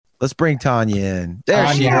Let's bring Tanya in.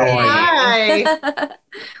 There she is. Hi.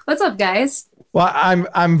 What's up, guys? Well,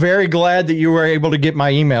 I'm very glad that you were able to get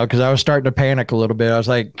my email because I was starting to panic a little bit. I was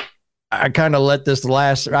like, I kind of let this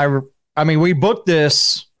last. I mean, we booked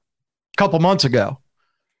this a couple months ago,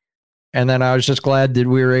 and then I was just glad that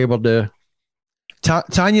we were able to.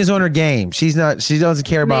 Tanya's on her game. She doesn't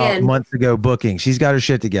care about months ago booking. She's got her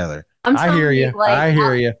shit together. I hear you. I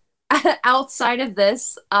hear you. Outside of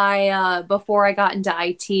this, I before I got into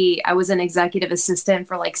IT, I was an executive assistant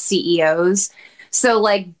for like CEOs. So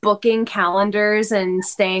like booking calendars and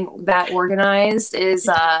staying that organized is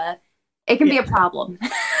it can be a problem.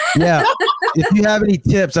 Yeah. If you have any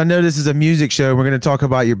tips, I know this is a music show. We're going to talk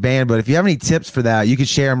about your band, but if you have any tips for that, you could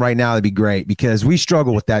share them right now. That'd be great because we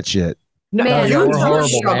struggle with that shit. Man, we're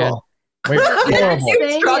horrible, man.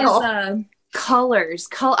 We're horrible. Colors.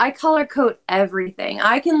 I color code everything.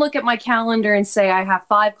 I can look at my calendar and say I have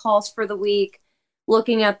 5 calls for the week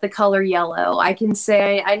looking at the color yellow. I can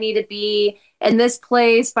say I need to be in this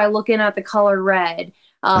place by looking at the color red.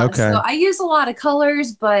 Okay. So I use a lot of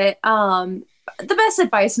colors, but the best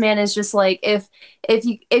advice, man, is just like if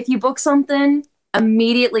you book something,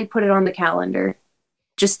 immediately put it on the calendar.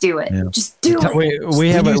 Just do it. Yeah. Just do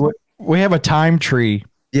it. We have a time tree.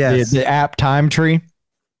 Yes. The app time tree.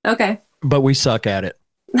 Okay. But we suck at it.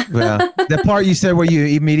 Well, the part you said where you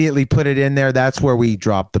immediately put it in there, that's where we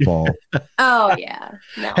dropped the ball. Oh, yeah.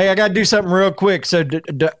 No. Hey, I got to do something real quick. So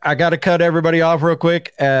I got to cut everybody off real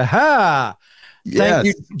quick. Yes.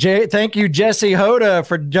 Thank you, Jesse Hoda,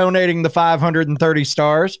 for donating the 530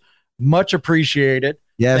 stars. Much appreciated.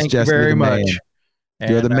 Yes, Thank Jesse, you very much.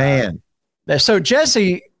 You're the man. So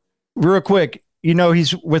Jesse, real quick, you know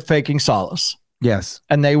he's with Faking Solace. Yes.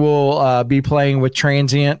 And they will be playing with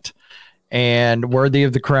Transient and Worthy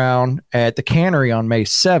of the Crown at the Cannery on May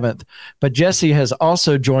 7th. But Jesse has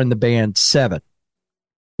also joined the band Seven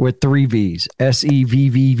with 3 V's.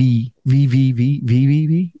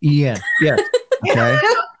 SEVVVVVVVEN. Yes. Okay.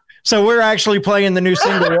 So we're actually playing the new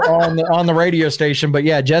single on the radio station. But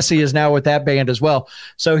yeah, Jesse is now with that band as well.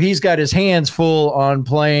 So he's got his hands full on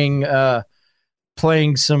playing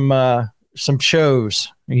some shows.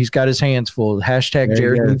 He's got his hands full. Hashtag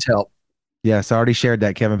Jared needs help. Yes, I already shared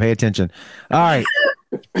that, Kevin. Pay attention. All right.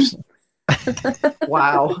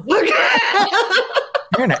 Wow. You're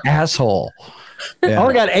an asshole. Yeah. I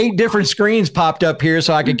only got 8 different screens popped up here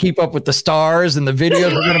so I can keep up with the stars and the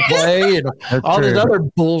videos we're going to play and this other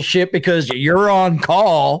bullshit because you're on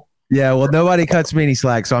call. Yeah, well, nobody cuts me any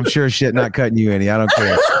slack, so I'm sure shit not cutting you any. I don't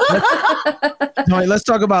care. Tony, let's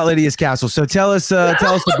talk about Lydia's Castle. So tell us the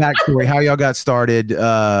backstory, how y'all got started,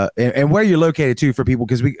 and where you're located too for people,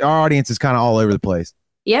 because our audience is kind of all over the place.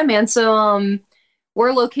 Yeah, man. So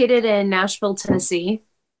we're located in Nashville, Tennessee.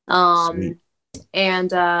 And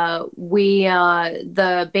the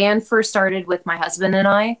band first started with my husband and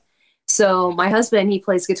I. So my husband, he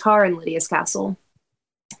plays guitar in Lydia's Castle.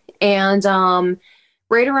 And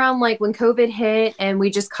right around like when COVID hit and we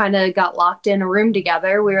just kind of got locked in a room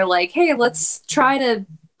together, we were like, hey, let's try to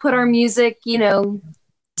put our music,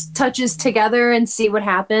 touches together and see what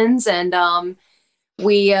happens. And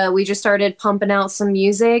we just started pumping out some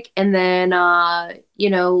music. And then,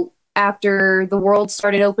 after the world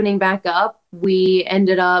started opening back up, we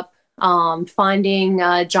ended up finding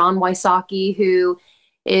John Wysocki, who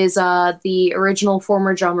is the original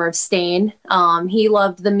former drummer of Stain. He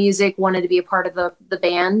loved the music, wanted to be a part of the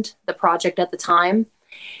band, the project at the time.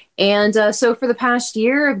 And so for the past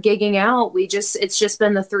year of gigging out, it's just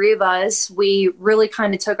been the 3 of us. We really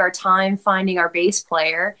kind of took our time finding our bass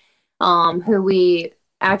player, who we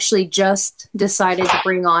actually just decided to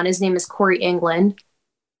bring on. His name is Corey England.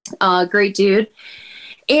 Great dude.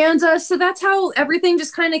 And so that's how everything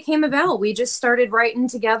just kind of came about. We just started writing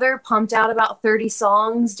together, pumped out about 30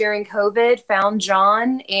 songs during COVID, found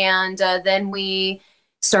John, and then we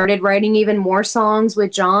started writing even more songs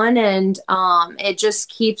with John, and it just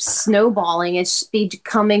keeps snowballing. It's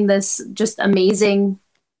becoming this just amazing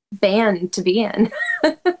band to be in.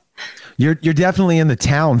 You're definitely in the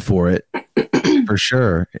town for it, for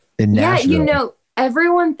sure. In Nashville. Yeah,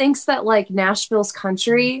 everyone thinks that like Nashville's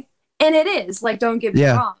country. And it is, like, don't get me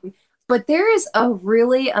wrong. But there is a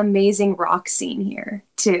really amazing rock scene here,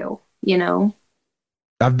 too,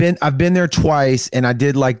 I've been there twice, and I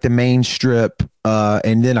did like the main strip,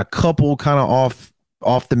 and then a couple kind of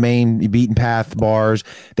off the main beaten path bars.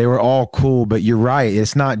 They were all cool, but you're right.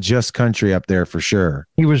 It's not just country up there for sure.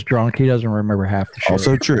 He was drunk. He doesn't remember half the shit.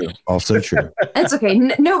 Also true. It's okay.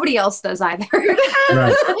 Nobody else does either.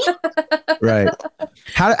 Right.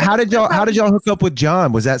 How did y'all hook up with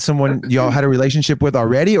John? Was that someone y'all had a relationship with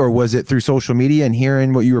already, or was it through social media and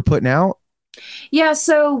hearing what you were putting out? Yeah,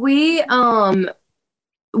 so we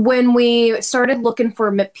when we started looking for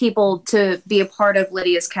people to be a part of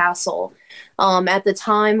Lydia's Castle, at the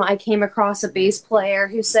time I came across a bass player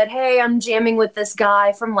who said, "Hey, I'm jamming with this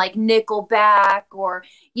guy from like Nickelback or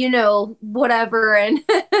whatever," and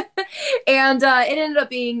and it ended up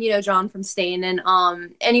being John from Stain. And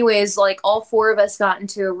anyways, like all four of us got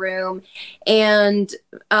into a room, and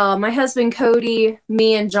my husband Cody,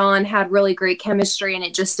 me, and John had really great chemistry, and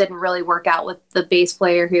it just didn't really work out with the bass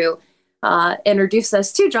player who introduced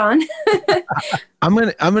us to John. I'm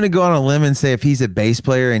gonna go on a limb and say if he's a bass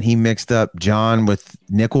player and he mixed up John with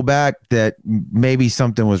Nickelback, that maybe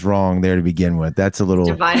something was wrong there to begin with. That's a little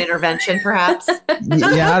Divine intervention, perhaps.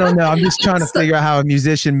 yeah. I don't know. I'm just trying to figure out how a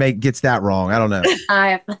musician gets that wrong. I don't know.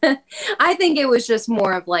 I think it was just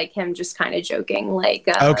more of like him just kind of joking, like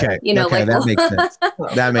Okay, like that makes sense.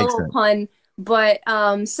 That a makes little sense. pun. But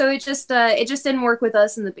so it just didn't work with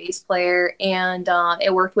us and the bass player, and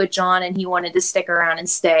it worked with John, and he wanted to stick around and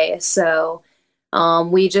stay. So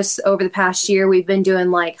we just over the past year we've been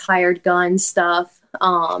doing like hired gun stuff.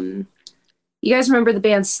 You guys remember the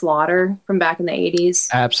band Slaughter from back in the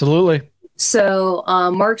 80s? Absolutely. So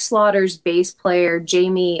Mark Slaughter's bass player,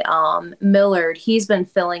 Jamie Millard, he's been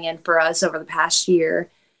filling in for us over the past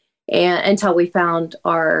year and until we found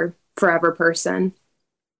our forever person,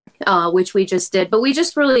 which we just did. But we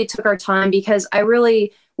just really took our time because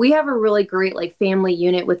we have a really great like family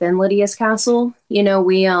unit within Lydia's Castle.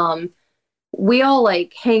 We all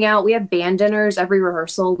like hang out. We have band dinners every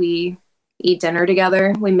rehearsal. We eat dinner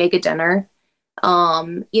together. We make a dinner.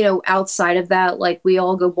 Outside of that, like we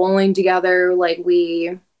all go bowling together. Like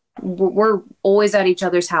we're always at each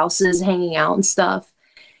other's houses hanging out and stuff.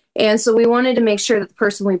 And so we wanted to make sure that the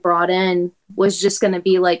person we brought in was just going to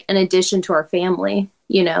be like an addition to our family.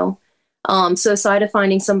 So aside of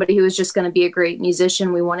finding somebody who was just going to be a great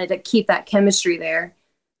musician, we wanted to keep that chemistry there.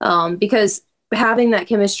 Because having that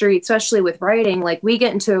chemistry, especially with writing, like we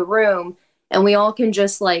get into a room and we all can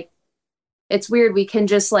just like, it's weird. We can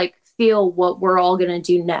just like feel what we're all going to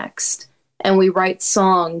do next. And we write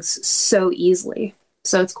songs so easily.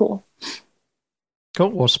 So it's cool. Cool.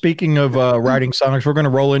 Well, speaking of writing songs, we're going to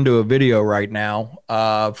roll into a video right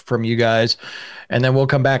now from you guys, and then we'll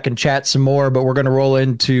come back and chat some more, but we're going to roll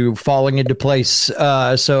into Falling Into Place.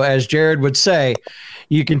 So as Jared would say,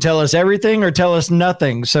 you can tell us everything or tell us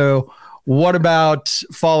nothing. So what about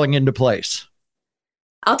Falling Into Place?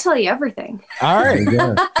 I'll tell you everything. All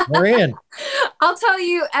right. We're in. I'll tell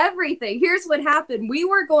you everything. Here's what happened. We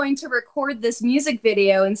were going to record this music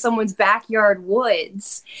video in someone's backyard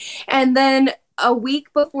woods. And then a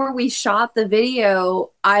week before we shot the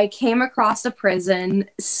video, I came across a prison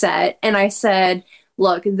set and I said,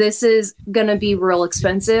 look, this is going to be real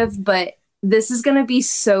expensive, but this is going to be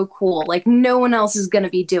so cool. Like no one else is going to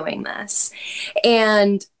be doing this.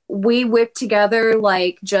 And we whipped together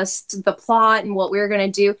like just the plot and what we were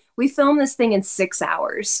going to do. We filmed this thing in 6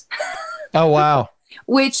 hours. Oh, wow.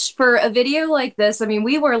 Which for a video like this, I mean,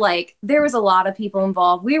 we were like, there was a lot of people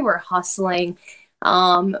involved. We were hustling.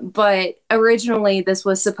 But originally this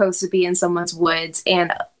was supposed to be in someone's woods,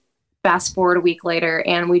 and fast forward a week later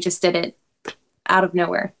and we just did it out of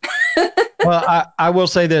nowhere. Well, I will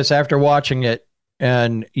say this after watching it,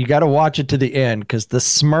 and you got to watch it to the end because the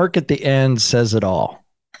smirk at the end says it all.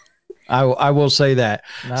 I will say that.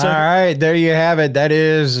 So, all right, there you have it. That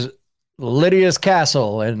is Lydia's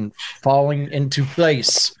Castle and Falling Into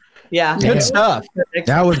Place. Yeah. Good stuff.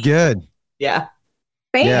 That was good. Yeah.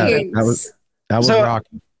 Thanks. Yeah, that was So-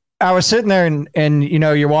 rocking. I was sitting there and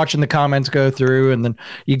you're watching the comments go through, and then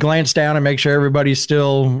you glance down and make sure everybody's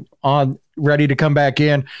still on, ready to come back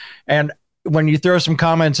in. And when you throw some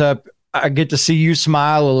comments up, I get to see you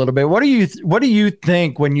smile a little bit. What do you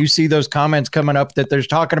think when you see those comments coming up that they're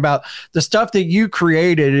talking about the stuff that you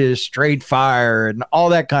created is straight fire and all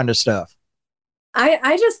that kind of stuff?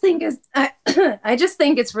 I just think I just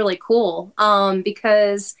think it's really cool.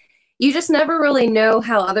 Because you just never really know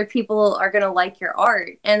how other people are going to like your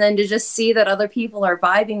art. And then to just see that other people are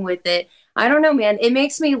vibing with it. I don't know, man. It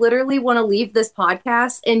makes me literally want to leave this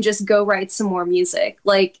podcast and just go write some more music.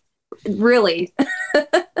 Like, really.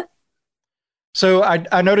 So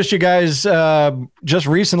I noticed you guys just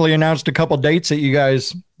recently announced a couple dates that you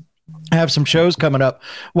guys have some shows coming up.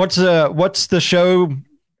 What's the show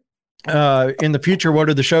in the future? What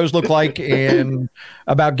do the shows look like, and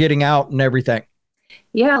about getting out and everything?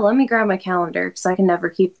 Yeah, let me grab my calendar because I can never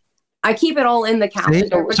keep. I keep it all in the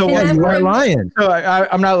calendar. So Can what- I You never- weren't lying. So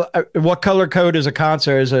I'm not. What color code is a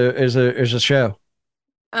concert? Is a show?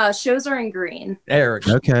 Shows are in green. Eric.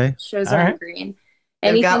 Okay. Shows All are in right. green.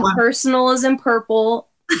 I've got Anything one. personal is in purple.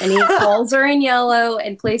 and calls are in yellow,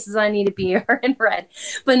 and places I need to be are in red.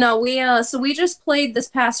 But no, we just played this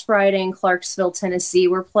past Friday in Clarksville, Tennessee.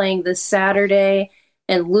 We're playing this Saturday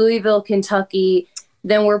in Louisville, Kentucky.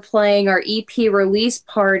 Then we're playing our EP release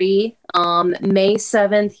party May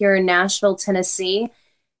 7th here in Nashville, Tennessee.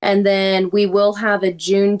 And then we will have a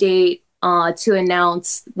June date to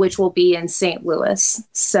announce, which will be in St. Louis.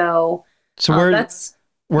 So where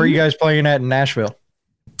are you guys playing at in Nashville?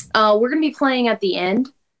 We're going to be playing at the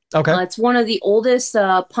End. Okay. It's one of the oldest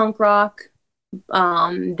punk rock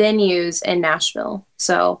venues in Nashville.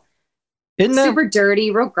 So it's super dirty,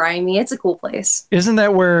 real grimy. It's a cool place. Isn't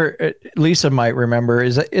that where Lisa might remember?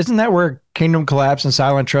 Isn't that where Kingdom Collapse and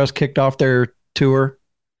Silent Trust kicked off their tour?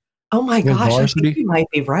 Oh my gosh, I think you might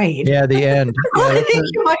be right. Yeah, the End. Yeah, I think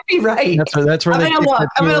you might be right. That's where I'm gonna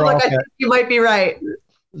look. I think you might be right.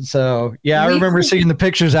 So yeah, I remember seeing the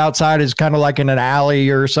pictures outside. It's kind of like in an alley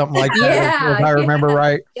or something like that. Yeah, if I remember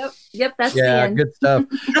right. Yep, that's the End. Good stuff.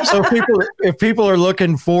 So if people are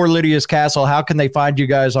looking for Lydia's Castle, how can they find you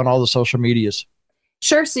guys on all the social medias?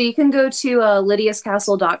 Sure. So you can go to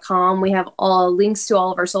lydiascastle.com. We have all links to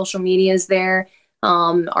all of our social medias there.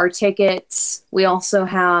 Our tickets. We also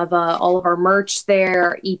have all of our merch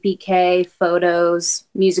there, EPK, photos,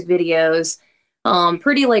 music videos.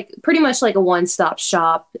 Pretty much like a one-stop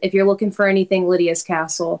shop if you're looking for anything Lydia's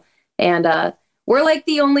Castle. And we're like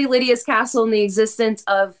the only Lydia's Castle in the existence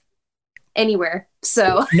of anywhere.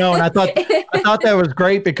 So no, and I thought that was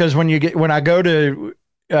great because when I go to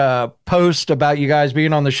post about you guys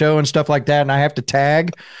being on the show and stuff like that, and I have to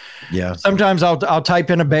tag. Yeah. Sometimes I'll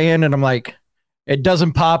type in a band and I'm like, it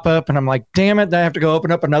doesn't pop up, and I'm like, damn it! I have to go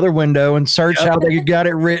open up another window and search how they got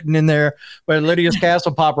it written in there. But Lydia's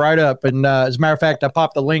Castle popped right up, and as a matter of fact, I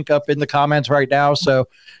popped the link up in the comments right now. So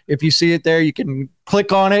if you see it there, you can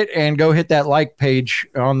click on it and go hit that like page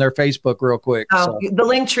on their Facebook real quick. Oh, so. The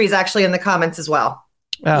link tree is actually in the comments as well.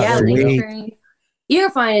 Oh, yeah, link tree. You can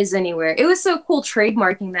find it anywhere. It was so cool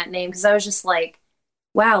trademarking that name because I was just like,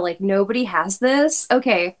 wow, like nobody has this.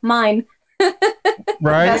 Okay, mine.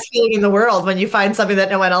 Right. Best feeling in the world when you find something that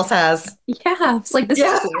no one else has. Yeah, it's like this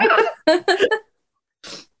is cool.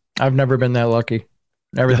 I've never been that lucky.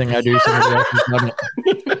 Everything I do, somebody else has done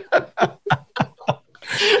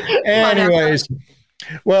it. Anyways,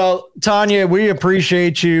 well, Tanya, we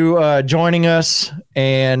appreciate you joining us,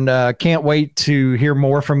 and can't wait to hear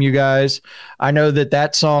more from you guys. I know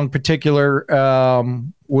that song particular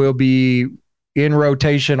will be in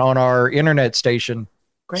rotation on our internet station.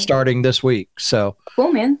 Great. Starting this week. So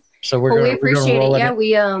cool, man. So we appreciate it.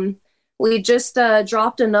 Yeah, we just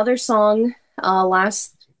dropped another song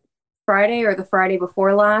last Friday or the Friday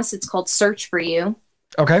before last. It's called Search for You.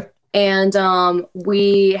 Okay. And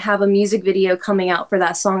we have a music video coming out for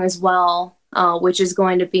that song as well, which is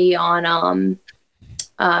going to be on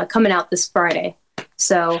coming out this Friday.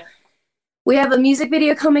 So we have a music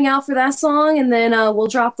video coming out for that song, and then we'll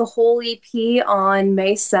drop the whole EP on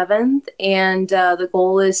May 7th. And the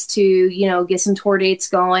goal is to, get some tour dates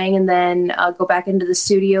going, and then go back into the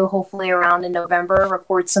studio, hopefully around in November,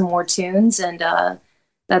 record some more tunes. And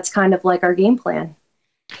that's kind of like our game plan.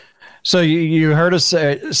 So you heard us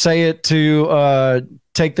say it to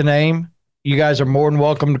take the name. You guys are more than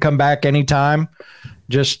welcome to come back anytime.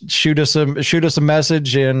 Just shoot us a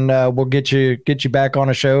message, and we'll get you back on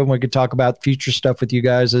a show, and we can talk about future stuff with you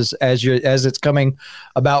guys as it's coming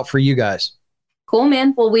about for you guys. Cool,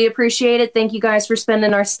 man. Well, we appreciate it. Thank you guys for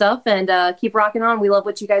spending our stuff, and keep rocking on. We love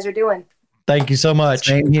what you guys are doing. Thank you so much.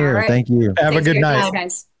 Same here. Right. Thank you. Have a good night,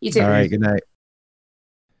 guys. You too. All right. Good night.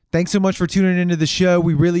 Thanks so much for tuning into the show.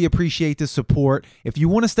 We really appreciate the support. If you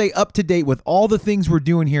want to stay up to date with all the things we're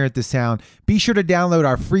doing here at The Sound, be sure to download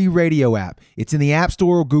our free radio app. It's in the App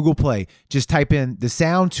Store or Google Play. Just type in The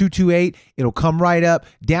Sound 228. It'll come right up.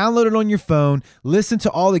 Download it on your phone. Listen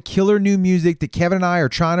to all the killer new music that Kevin and I are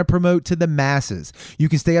trying to promote to the masses. You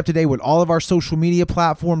can stay up to date with all of our social media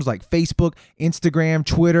platforms like Facebook, Instagram,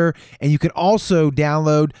 Twitter, and you can also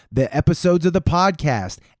download the episodes of the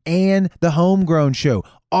podcast and the Homegrown Show,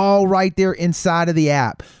 all right there inside of the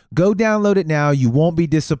app. Go download it now. You won't be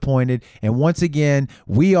disappointed. And once again,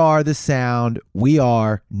 we are The Sound. We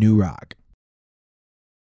are New Rock.